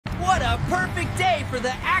a perfect day for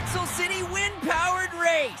the Axle City wind-powered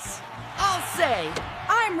race. I'll say,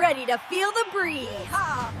 I'm ready to feel the breeze.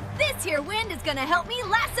 This here wind is gonna help me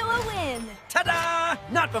lasso a win. ta-da!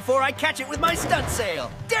 Not before I catch it with my stunt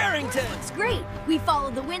sail. Darrington! It's great. We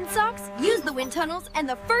follow the wind socks, use the wind tunnels, and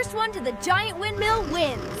the first one to the giant windmill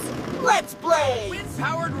wins. Let's play!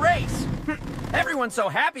 Wind-powered race. Everyone's so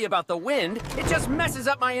happy about the wind, it just messes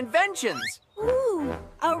up my inventions. Ooh,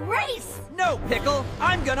 a race! No, Pickle,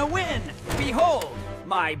 I'm gonna win. Behold,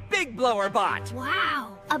 my big blower bot.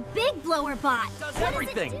 Wow, a big blower bot. Does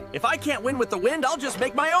everything. If I can't win with the wind, I'll just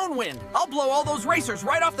make my own wind. I'll blow all those racers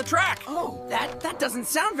right off the track. Oh, that doesn't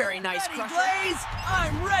sound very nice, Crusher. Blaze,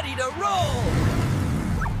 I'm ready to roll.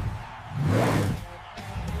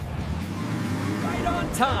 Right on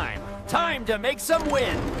time. Time to make some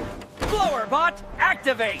wind. Blower bot,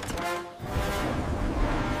 activate.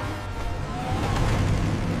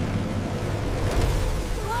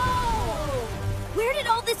 Whoa! Where did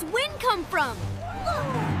all this wind come from?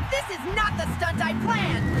 This is not the stunt I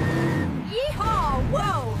planned! Yeehaw!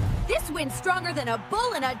 Whoa! This wind's stronger than a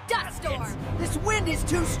bull in a dust storm. This wind is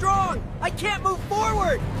too strong. I can't move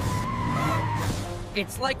forward.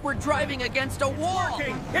 It's like we're driving against a wall.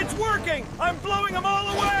 It's working! I'm blowing them all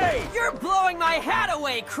away! You're blowing my hat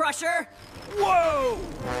away, Crusher. Whoa!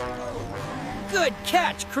 Good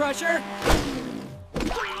catch, Crusher.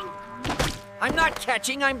 I'm not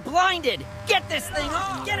catching, I'm blinded. Get this thing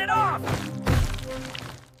off! Get it off!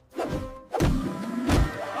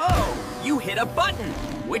 Oh, you hit a button.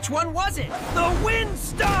 Which one was it? The wind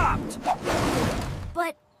stopped!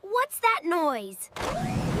 But what's that noise?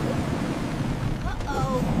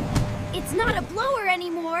 Uh-oh. It's not a blower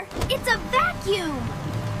anymore. It's a vacuum.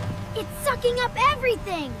 It's sucking up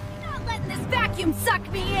everything. Not letting this vacuum suck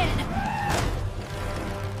me in.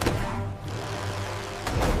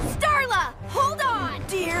 Starla, hold on.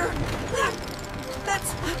 Dear,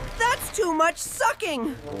 that's too much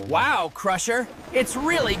sucking. Wow, Crusher. It's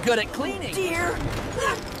really good at cleaning. Dear,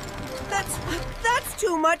 that's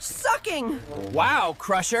too much sucking. Wow,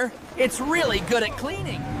 Crusher. It's really good at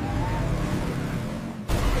cleaning.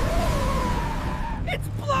 It's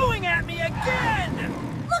blowing at me again!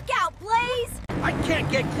 Look out, Blaze! I can't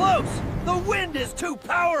get close! The wind is too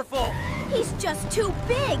powerful! He's just too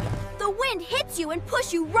big! The wind hits you and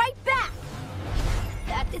pushes you right back!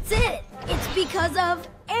 That's it! It's because of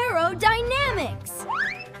aerodynamics!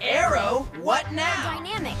 Aero? What now?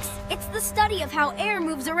 Dynamics. It's the study of how air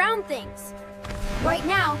moves around things. Right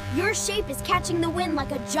now, your shape is catching the wind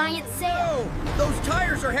like a giant sail. No! Those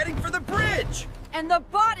tires are heading for the bridge! And the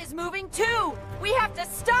bot is moving too! We have to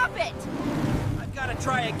stop it! I've got to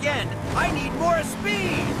try again. I need more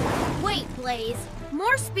speed! Wait, Blaze.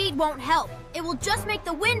 More speed won't help. It will just make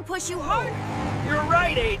the wind push you harder. You're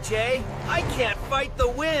right, AJ. I can't fight the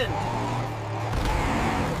wind.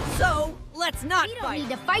 So, let's not We don't fight. need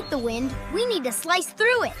to fight the wind. We need to slice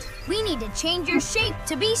through it. We need to change your shape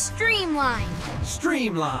to be streamlined.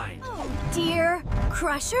 Streamlined. Oh, dear.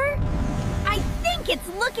 Crusher? I think it's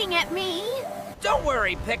looking at me. Don't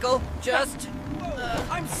worry, Pickle. Just...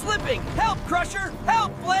 I'm slipping! Help, Crusher!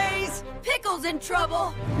 Help, Blaze! Pickle's in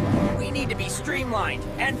trouble! We need to be streamlined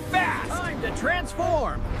and fast! Time to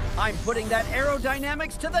transform! I'm putting that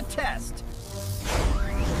aerodynamics to the test!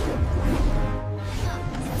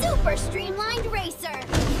 Super Streamlined Racer.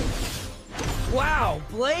 Wow,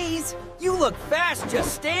 Blaze! You look fast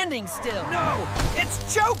just standing still! No!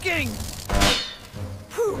 It's choking!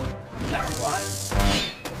 Whew! That was...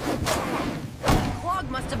 Clog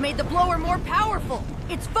must have made the blower more powerful.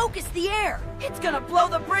 It's focused the air. It's gonna blow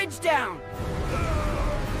the bridge down.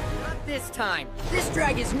 Not this time. This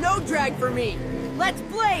drag is no drag for me. Let's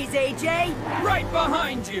blaze, AJ! Right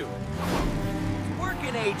behind you! It's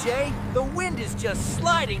working, AJ. The wind is just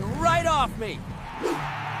sliding right off me.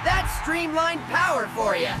 That's streamlined power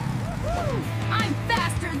for you. I'm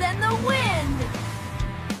faster than the wind.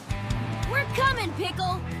 We're coming,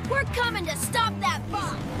 Pickle. We're coming to stop that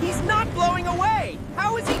bot. He's not blowing away!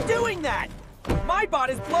 How is he doing that? My bot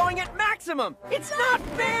is blowing at maximum! It's not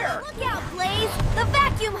fair! Look out, Blaze! The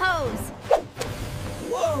vacuum hose!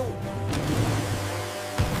 Whoa!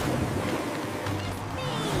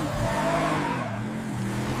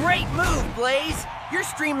 Great move, Blaze! Your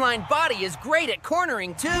streamlined body is great at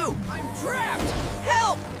cornering, too! I'm trapped!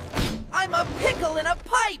 Help! I'm a pickle in a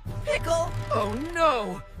pipe! Pickle! Oh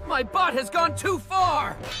no! My bot has gone too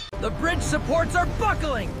far! The bridge supports are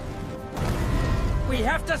buckling! We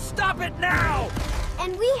have to stop it now!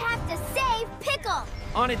 And we have to save Pickle!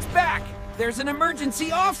 On its back, there's an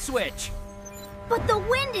emergency off switch! But the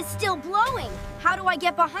wind is still blowing. How do I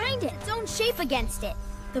get behind it? Its own shape against it.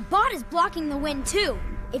 The bot is blocking the wind too.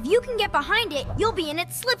 If you can get behind it, you'll be in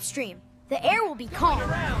its slipstream. The air will be calm.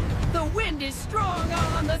 The wind is strong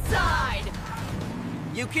on the side.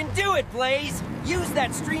 You can do it, Blaze. Use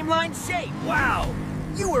that streamlined shape. Wow.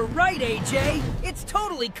 You were right, AJ. It's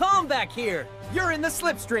totally calm back here. You're in the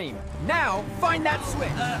slipstream. Now, find that switch.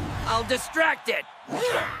 I'll distract it.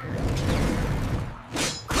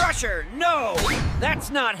 Crusher, no! That's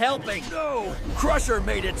not helping. No! Crusher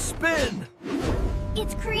made it spin.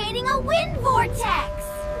 It's creating a wind vortex!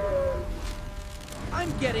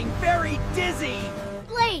 I'm getting very dizzy.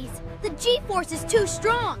 Blaze, the G-force is too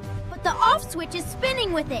strong, but the off switch is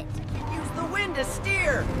spinning with it. Use the wind to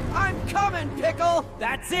steer. I'm coming, Pickle.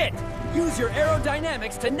 That's it. Use your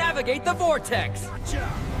aerodynamics to navigate the vortex. Gotcha.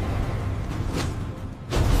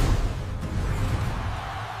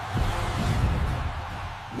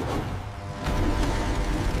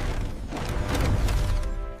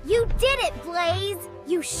 You did it, Blaze!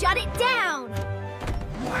 You shut it down!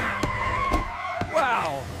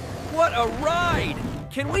 Wow, what a ride!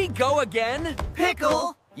 Can we go again?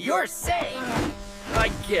 Pickle, you're safe. I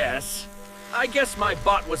guess my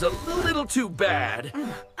bot was a little too bad.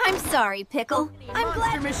 I'm sorry, Pickle. I'm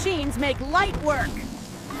glad machines make light work.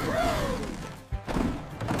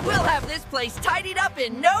 We'll have this place tidied up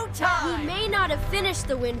in no we time. may not have finished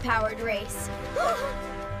the wind-powered race.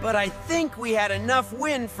 But I think we had enough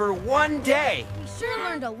wind for one day. We sure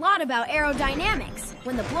learned a lot about aerodynamics.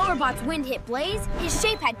 When the blowerbot's wind hit Blaze, his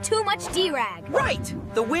shape had too much D-rag. Right!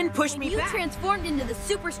 The wind pushed me You back. transformed into the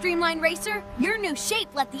super streamlined racer, your new shape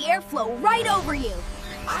let the air flow right over you.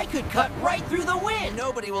 I could cut right through the wind.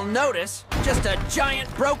 Nobody will notice. Just a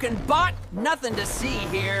giant broken bot. Nothing to see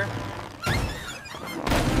here.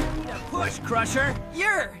 Need a push, Crusher.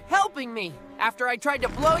 You're helping me after I tried to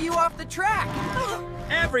blow you off the track.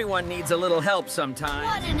 Everyone needs a little help sometimes.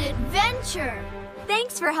 What an adventure!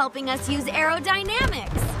 Thanks for helping us use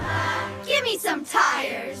aerodynamics. Give me some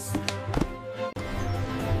tires.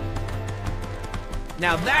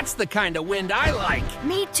 Now that's the kind of wind I like.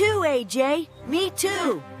 Me too, AJ. Me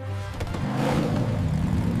too.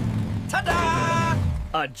 Ta-da!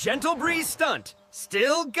 A gentle breeze stunt.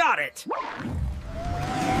 Still got it.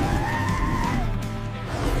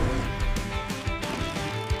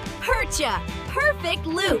 Percha! Perfect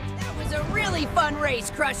loop! That was a really fun race,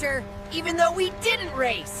 Crusher. Even though we didn't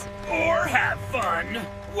race. Or have fun.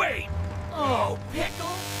 Wait. Oh, Pickle.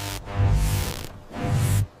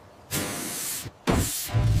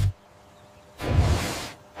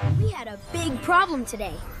 We had a big problem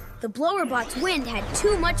today. The blowerbot's wind had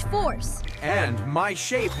too much force. And my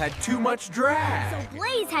shape had too much drag. So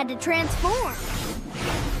Blaze had to transform.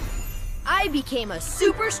 I became a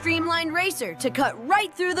super streamlined racer to cut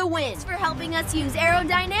right through the wind. Thanks for helping us use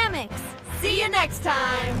aerodynamics. See you next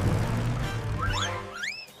time.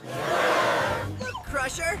 Look,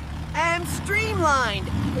 Crusher. I'm streamlined.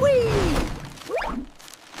 Whee!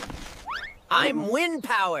 I'm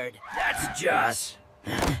wind-powered. That's just...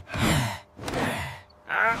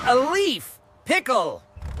 a leaf. Pickle.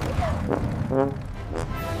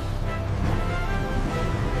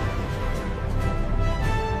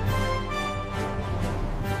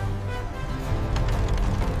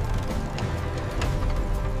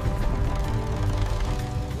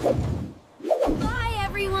 Bye,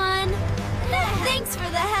 everyone. Thanks for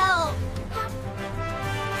the help.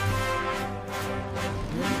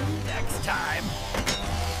 Next time.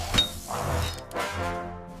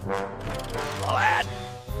 I'll add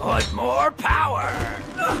more power.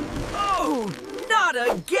 Oh, not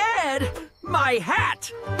again! My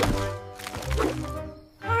hat!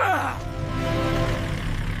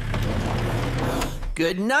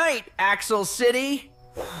 Good night, Axle City.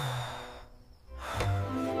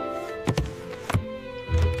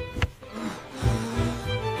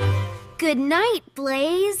 Good night,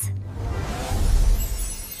 Blaze.